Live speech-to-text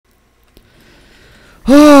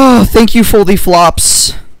Oh, thank you, Foldy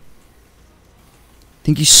Flops.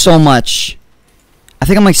 Thank you so much. I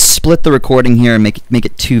think I might split the recording here and make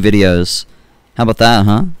it 2 videos. How about that,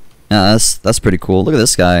 huh? Yeah, that's pretty cool. Look at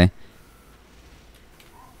this guy.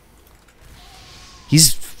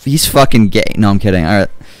 He's fucking gay. No, I'm kidding. All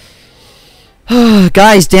right.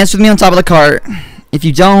 Guys, dance with me on top of the cart. If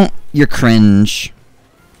you don't, you're cringe.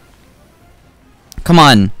 Come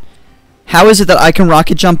on. How is it that I can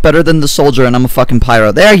rocket jump better than the soldier and I'm a fucking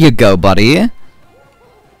pyro? There you go, buddy.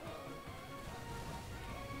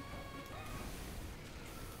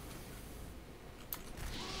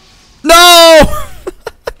 No!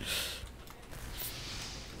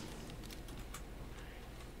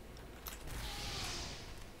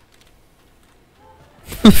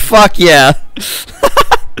 Fuck yeah.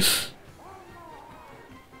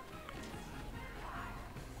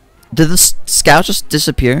 Did the scout just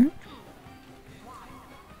disappear?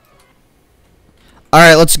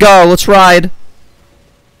 Alright, let's go. Let's ride.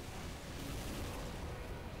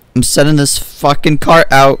 I'm setting this fucking cart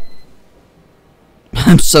out.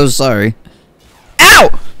 I'm so sorry.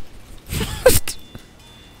 Ow!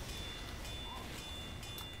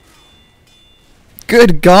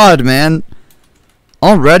 Good God, man.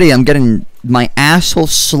 Already I'm getting my asshole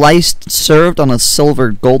sliced, served on a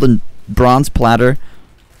silver, golden, bronze platter.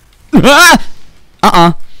 Ah!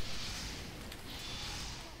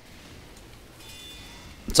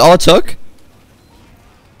 That's all it took?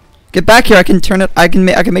 Get back here, I can turn it, I can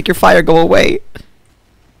make your fire go away.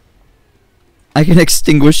 I can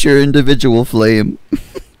extinguish your individual flame.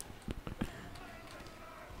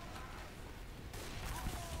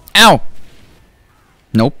 Ow!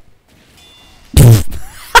 Nope.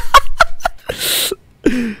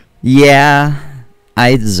 Yeah,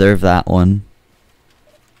 I deserve that one.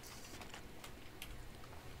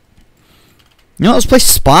 You know, let's play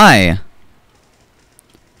Spy.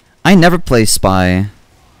 I never play Spy.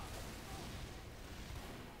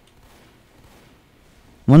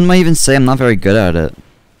 When am I even say I'm not very good at it?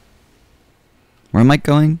 Where am I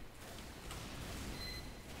going?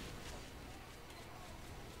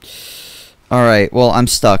 Alright, well, I'm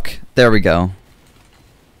stuck. There we go.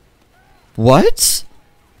 What?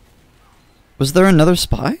 Was there another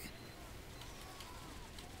Spy?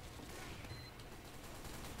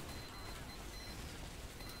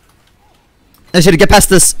 I should get past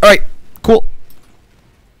this. Alright, cool.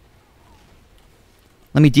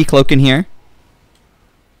 Let me decloak in here.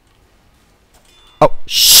 Oh,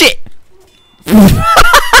 shit!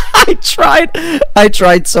 I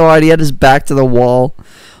tried so hard. He had his back to the wall.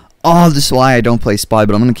 Oh, this is why I don't play Spy,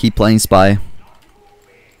 but I'm gonna keep playing Spy.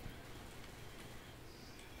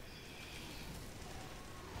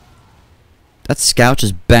 That scout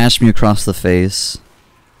just bashed me across the face.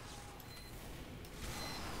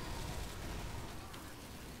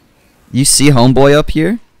 You see homeboy up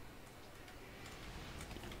here?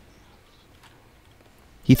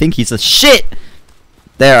 He think he's a shit!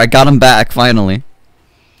 There, I got him back, finally.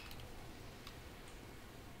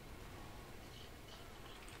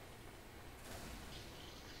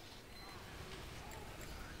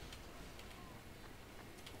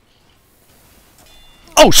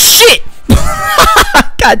 Oh shit!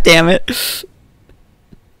 God damn it.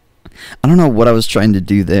 I don't know what I was trying to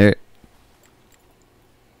do there.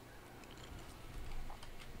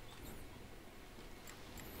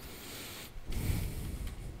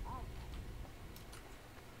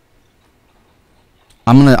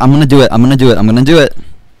 I'm gonna do it. I'm gonna do it. I'm gonna do it.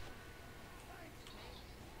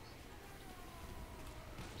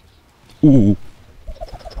 Ooh.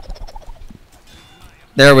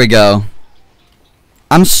 There we go.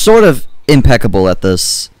 I'm sort of impeccable at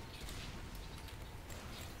this.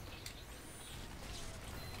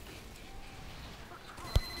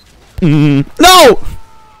 No!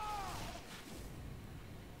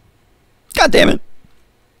 God damn it.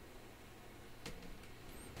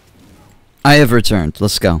 I have returned.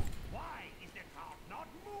 Let's go.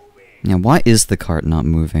 Yeah, why is the cart not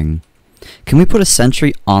moving? Can we put a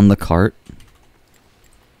sentry on the cart?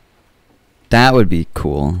 That would be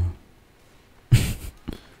cool.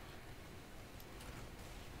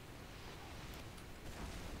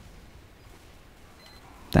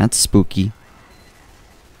 That's spooky.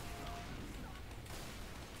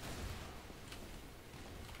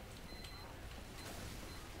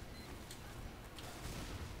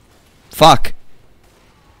 Fuck.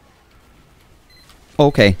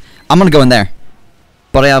 Okay. I'm gonna go in there.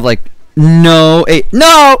 But I have like no.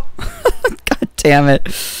 No! God damn it.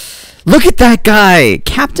 Look at that guy!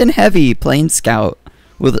 Captain Heavy playing Scout.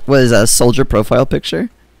 With what is that, a soldier profile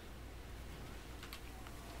picture?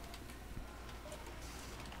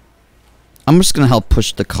 I'm just gonna help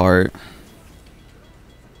push the cart.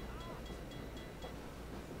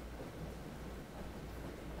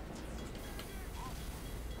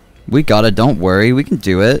 We got it, don't worry, we can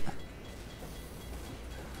do it.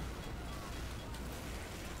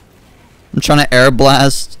 I'm trying to air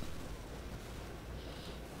blast.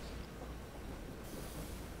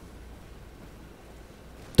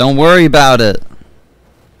 Don't worry about it.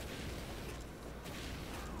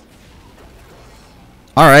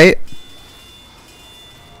 Alright.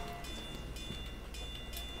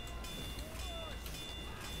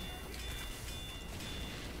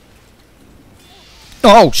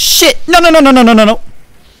 Oh shit! No no no no no no no no!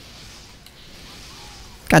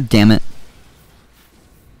 God damn it.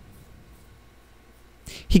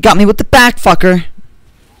 He got me with the back, fucker.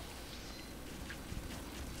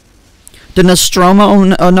 The Nostromo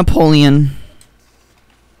Napoleon.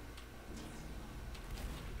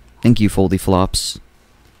 Thank you, Foldy Flops.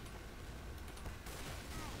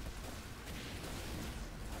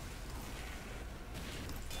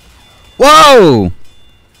 Whoa!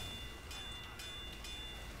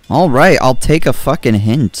 Alright, I'll take a fucking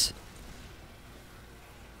hint.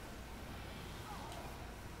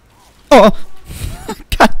 Oh!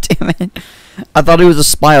 God damn it. I thought he was a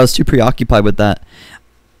spy. I was too preoccupied with that.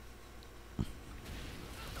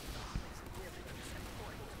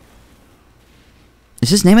 Is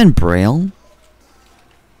his name in Braille?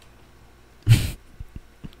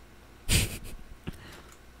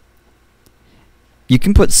 You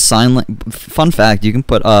can put fun fact, you can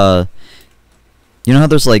put you know how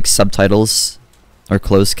there's like subtitles or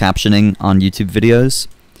closed captioning on YouTube videos?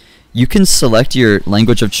 You can select your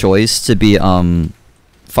language of choice to be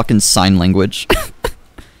fucking sign language.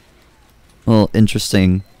 Well,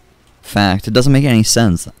 interesting fact. It doesn't make any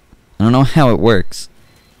sense. I don't know how it works.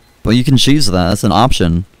 But you can choose that. That's an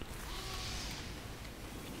option.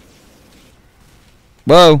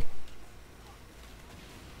 Whoa.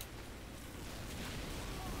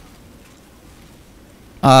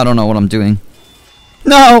 I don't know what I'm doing.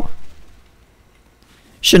 No!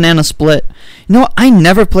 Shanana split. You know what? I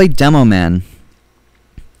never played Demo Man.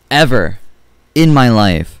 Ever. In my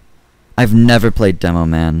life. I've never played Demo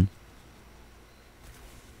Man.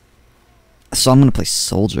 So I'm gonna play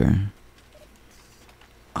Soldier.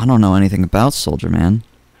 I don't know anything about Soldier Man.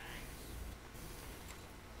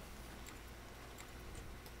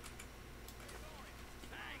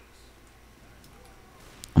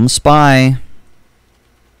 I'm a spy.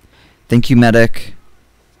 Thank you, medic.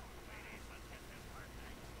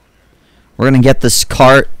 We're gonna get this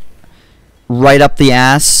cart right up the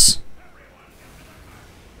ass.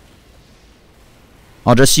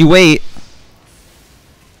 I'll just you wait.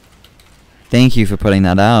 Thank you for putting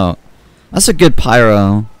that out. That's a good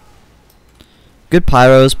pyro. Good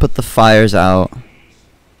pyros put the fires out.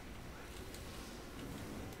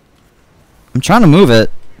 I'm trying to move it.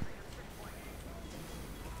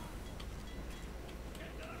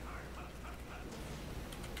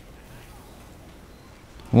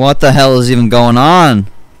 What the hell is even going on?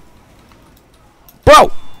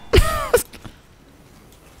 Bro!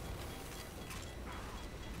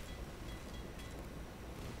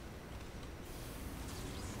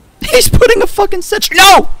 He's putting a fucking sentry.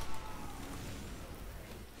 No!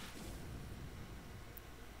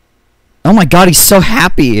 Oh my god, he's so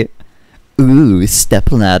happy. Ooh,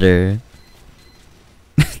 stepladder.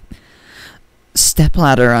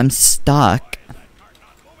 Stepladder, I'm stuck.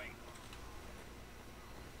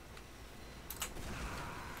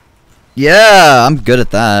 Yeah, I'm good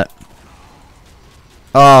at that.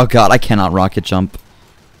 Oh god, I cannot rocket jump.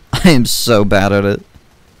 I am so bad at it.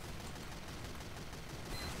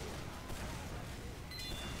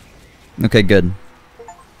 Okay, good.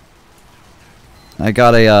 I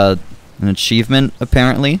got a an achievement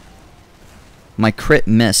apparently. My crit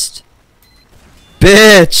missed.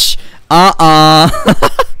 Bitch!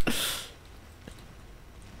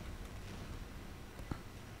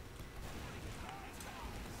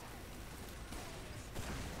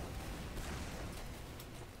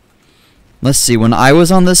 Let's see, when I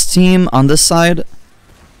was on this team, on this side...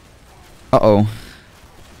 Uh-oh.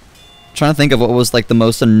 Trying to think of what was like the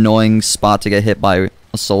most annoying spot to get hit by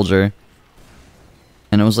a soldier.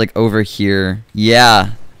 And it was like over here.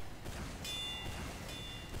 Yeah.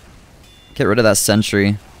 Get rid of that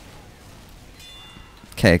sentry.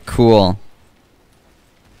 Okay, cool.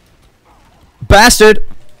 Bastard!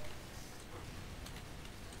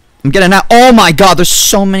 I'm getting out. Oh my god, there's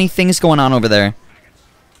so many things going on over there.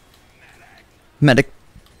 Medic.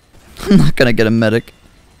 I'm not gonna get a medic.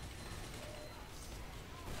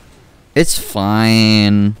 It's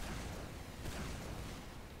fine.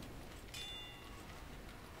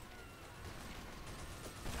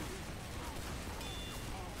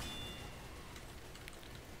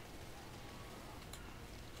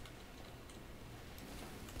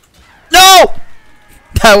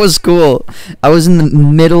 That was cool. I was in the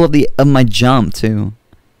middle of my jump too.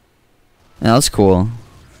 That was cool.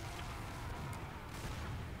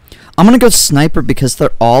 I'm gonna go sniper because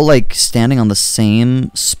they're all like standing on the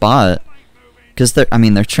same spot. Because they're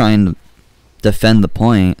trying to defend the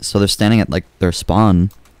point, so they're standing at like their spawn.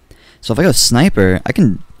 So if I go sniper, I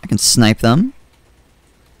can snipe them.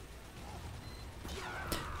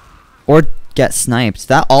 Or get sniped.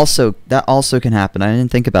 That also can happen. I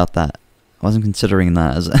didn't think about that. I wasn't considering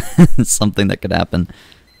that as something that could happen.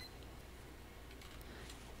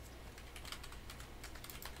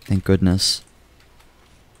 Thank goodness.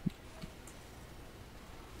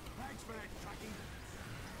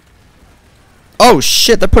 Oh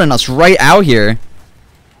shit, they're putting us right out here.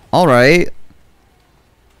 Alright.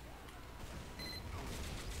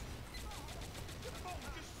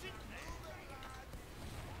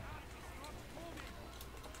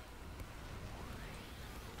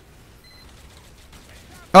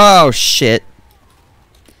 Oh shit.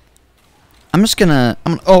 I'm just gonna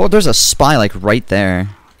oh, there's a spy like right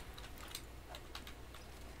there.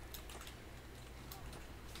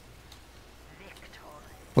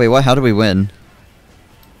 Wait, what? How did we win?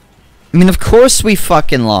 I mean, of course we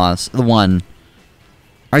fucking lost. The one.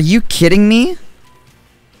 Are you kidding me?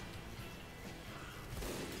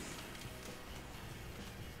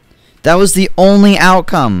 That was the only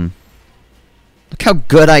outcome. Look how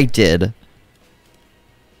good I did.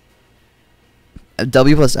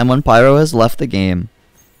 W plus M1 Pyro has left the game.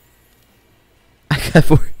 I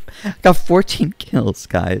got 14 kills,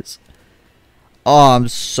 guys. Oh, I'm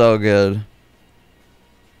so good.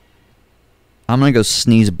 I'm gonna go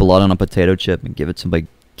sneeze blood on a potato chip and give it to my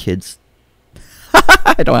kids.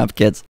 I don't have kids.